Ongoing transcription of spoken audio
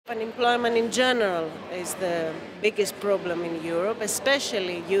Unemployment in general is the biggest problem in Europe,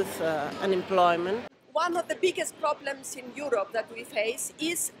 especially youth unemployment. One of the biggest problems in Europe that we face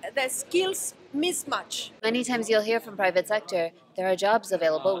is the skills mismatch. Many times you'll hear from private sector, there are jobs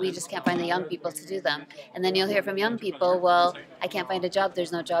available, we just can't find the young people to do them. And then you'll hear from young people, well, I can't find a job,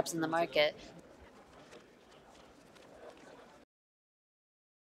 there's no jobs in the market.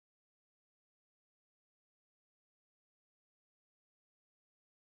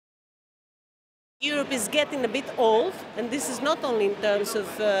 Europe is getting a bit old, and this is not only in terms of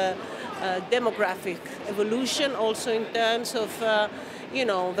demographic evolution, also in terms of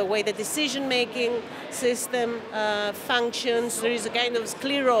the way the decision-making system functions. There is a kind of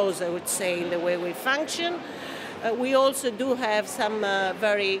sclerosis, I would say, in the way we function. We also do have some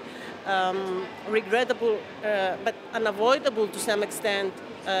very regrettable but unavoidable to some extent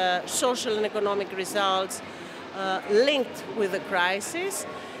social and economic results linked with the crisis.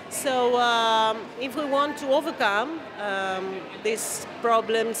 So if we want to overcome these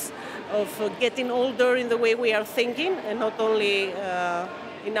problems of getting older in the way we are thinking, and not only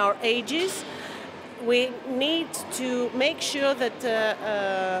in our ages, we need to make sure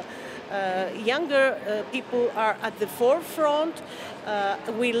that younger people are at the forefront.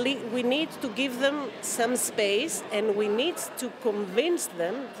 We need to give them some space, and we need to convince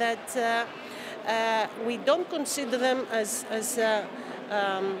them that we don't consider them as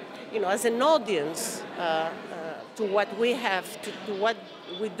an audience to what we have, to what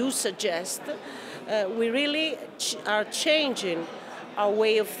we do suggest. We really are changing our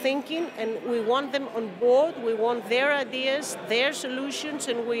way of thinking, and we want them on board. We want their ideas, their solutions,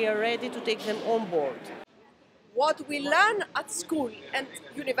 and we are ready to take them on board. What we learn at school and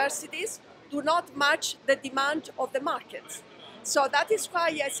universities do not match the demand of the market. So that is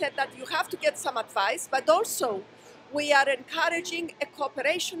why I said that you have to get some advice, but also we are encouraging a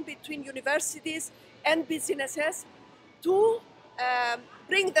cooperation between universities and businesses to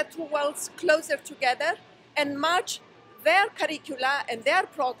bring the two worlds closer together and match their curricula and their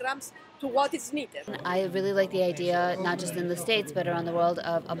programs to what is needed. I really like the idea, not just in the States, but around the world,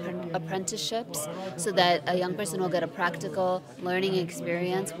 of apprenticeships, so that a young person will get a practical learning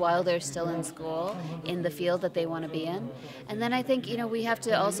experience while they're still in school in the field that they want to be in. And then I think, we have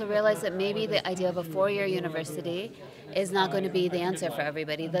to also realize that maybe the idea of a 4-year university is not going to be the answer for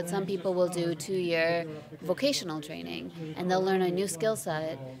everybody, that some people will do 2-year vocational training, and they'll learn a new skill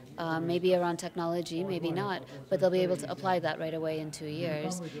set, maybe around technology, maybe not, but they'll be able to apply that right away in 2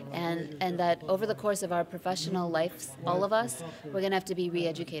 years. And that over the course of our professional lives, all of us, we're going to have to be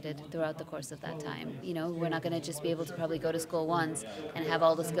re-educated throughout the course of that time. We're not going to just be able to probably go to school once and have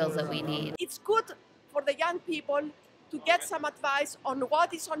all the skills that we need. It's good for the young people to get some advice on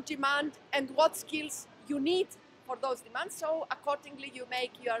what is on demand and what skills you need for those demands, so accordingly you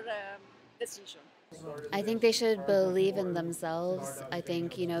make your decision. I think they should believe in themselves. I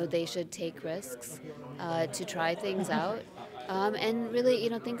think, they should take risks to try things out. And really,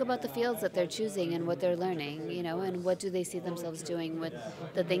 think about the fields that they're choosing and what they're learning, and what do they see themselves doing with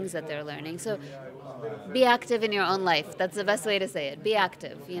the things that they're learning. So be active in your own life. That's the best way to say it. Be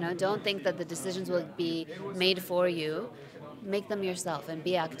active. Don't think that the decisions will be made for you. Make them yourself and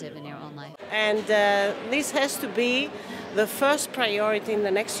be active in your own life. And this has to be the first priority in the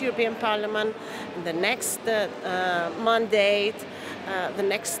next European Parliament, the next mandate, the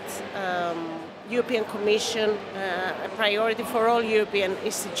next European Commission, a priority for all European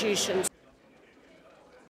institutions.